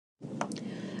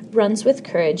Runs with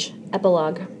Courage,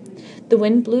 Epilogue. The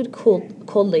wind blew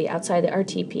coldly outside our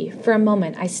teepee. For a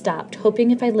moment I stopped, hoping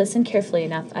if I listened carefully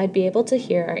enough I'd be able to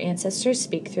hear our ancestors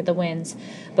speak through the winds.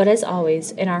 But as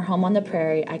always, in our home on the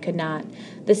prairie, I could not.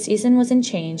 The season was in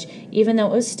change. Even though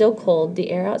it was still cold,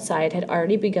 the air outside had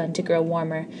already begun to grow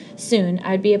warmer. Soon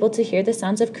I'd be able to hear the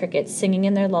sounds of crickets singing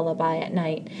in their lullaby at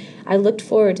night. I looked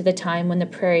forward to the time when the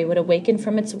prairie would awaken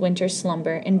from its winter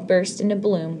slumber and burst into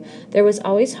bloom. There was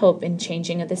always hope in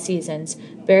changing of the seasons.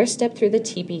 Bear stepped through the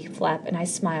teepee flap, and I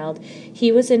smiled.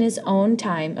 He was in his own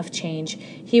time of change.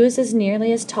 He was as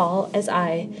nearly as tall as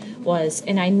I was,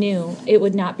 and I knew it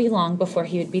would not be long before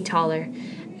he would be taller.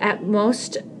 At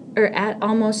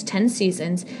almost 10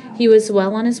 seasons, he was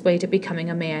well on his way to becoming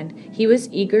a man. He was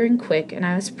eager and quick, and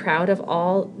I was proud of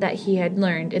all that he had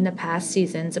learned in the past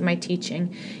seasons of my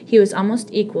teaching. He was almost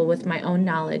equal with my own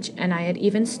knowledge, and I had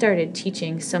even started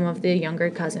teaching some of the younger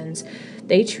cousins.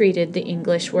 They treated the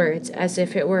English words as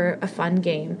if it were a fun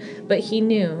game, but he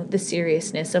knew the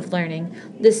seriousness of learning.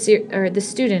 The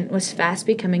student was fast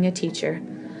becoming a teacher.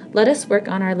 "Let us work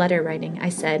on our letter writing," I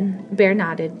said. Bear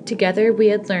nodded. Together we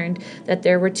had learned that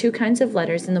there were two kinds of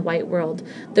letters in the white world,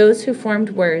 those who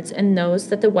formed words and those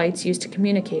that the whites used to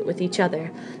communicate with each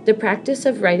other. The practice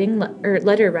of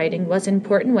letter writing was an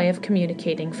important way of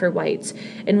communicating for whites,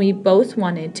 and we both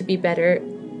wanted to be better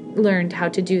learned how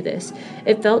to do this.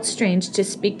 It felt strange to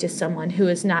speak to someone who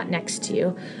was not next to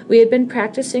you. We had been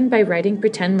practicing by writing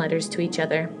pretend letters to each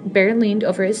other. Bear leaned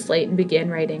over his slate and began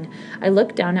writing. I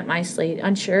looked down at my slate,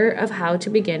 unsure of how to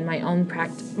begin my own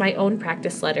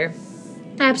practice letter.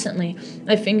 Absently,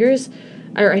 I fingered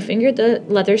the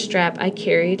leather strap I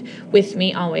carried with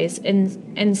me always,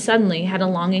 and suddenly had a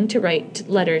longing to write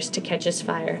letters to catch his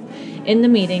fire. In the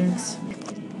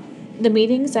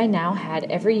meetings I now had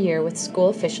every year with school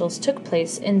officials took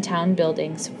place in town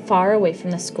buildings, far away from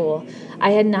the school.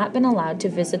 I had not been allowed to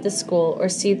visit the school or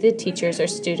see the teachers or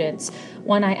students.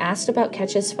 When I asked about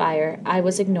Ketch's fire, I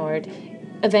was ignored.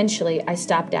 Eventually, I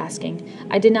stopped asking.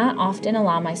 I did not often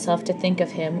allow myself to think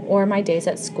of him or my days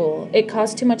at school. It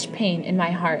caused too much pain in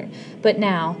my heart. But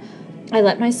now, I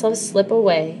let myself slip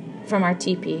away from our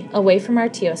teepee, away from our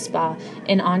Tio spa,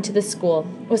 and on to the school.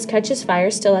 Was Ketch's fire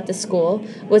still at the school?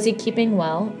 Was he keeping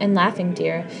well? And Laughing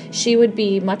Deer, she would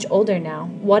be much older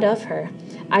now. What of her?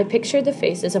 I pictured the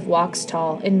faces of Walks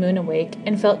Tall and Moon Awake,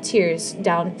 and felt tears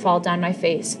fall down my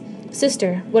face.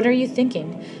 "Sister, what are you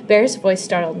thinking?" Bear's voice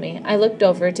startled me. I looked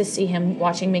over to see him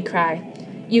watching me cry.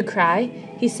 "You cry?"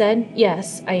 he said.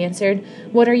 "Yes," I answered.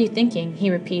 "What are you thinking?" he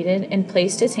repeated, and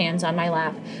placed his hands on my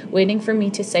lap, waiting for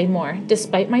me to say more.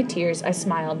 Despite my tears, I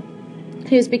smiled.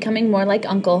 He was becoming more like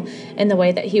Uncle in the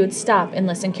way that he would stop and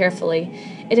listen carefully.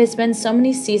 "It has been so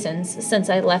many seasons since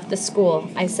I left the school,"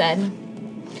 I said.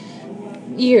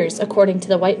 "Years, according to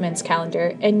the white man's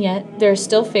calendar, and yet their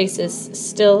faces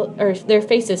still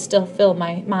fill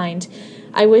my mind.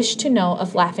 I wish to know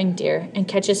of Laughing Deer and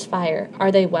Ketch's fire.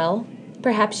 Are they well?"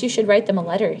 "Perhaps you should write them a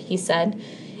letter," he said.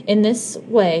 In this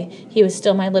way, he was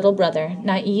still my little brother,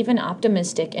 naive and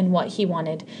optimistic in what he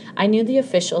wanted. I knew the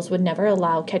officials would never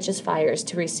allow Ketch's fires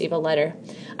to receive a letter.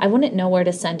 I wouldn't know where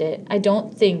to send it. I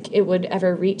don't think it would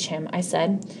ever reach him, I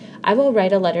said. "I will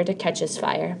write a letter to Ketch's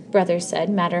fire," Brother said,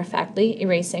 matter-of-factly,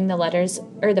 erasing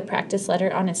the practice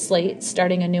letter on his slate,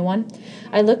 starting a new one.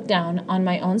 I looked down on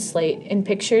my own slate and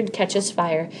pictured Ketch's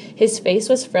fire. His face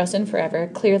was frozen forever,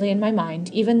 clearly in my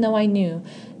mind, even though I knew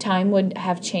time would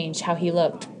have changed how he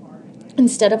looked.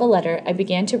 Instead of a letter, I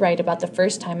began to write about the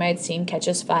first time I had seen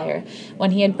Ketch's fire,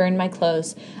 when he had burned my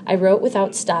clothes. I wrote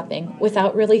without stopping,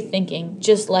 without really thinking,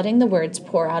 just letting the words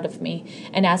pour out of me.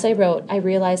 And as I wrote, I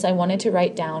realized I wanted to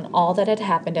write down all that had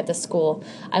happened at the school.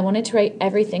 I wanted to write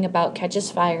everything about Ketch's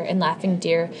fire and Laughing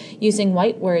Deer, using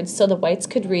white words so the whites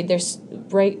could read their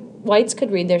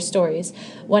stories.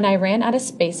 When I ran out of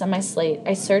space on my slate,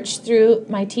 I searched through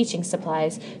my teaching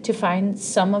supplies to find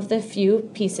some of the few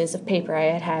pieces of paper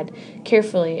I had.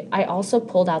 Carefully, I also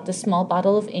pulled out the small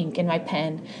bottle of ink and my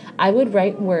pen. I would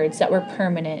write words that were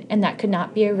permanent and that could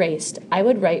not be erased. I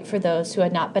would write for those who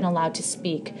had not been allowed to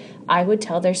speak. I would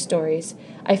tell their stories.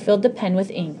 I filled the pen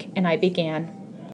with ink, and I began.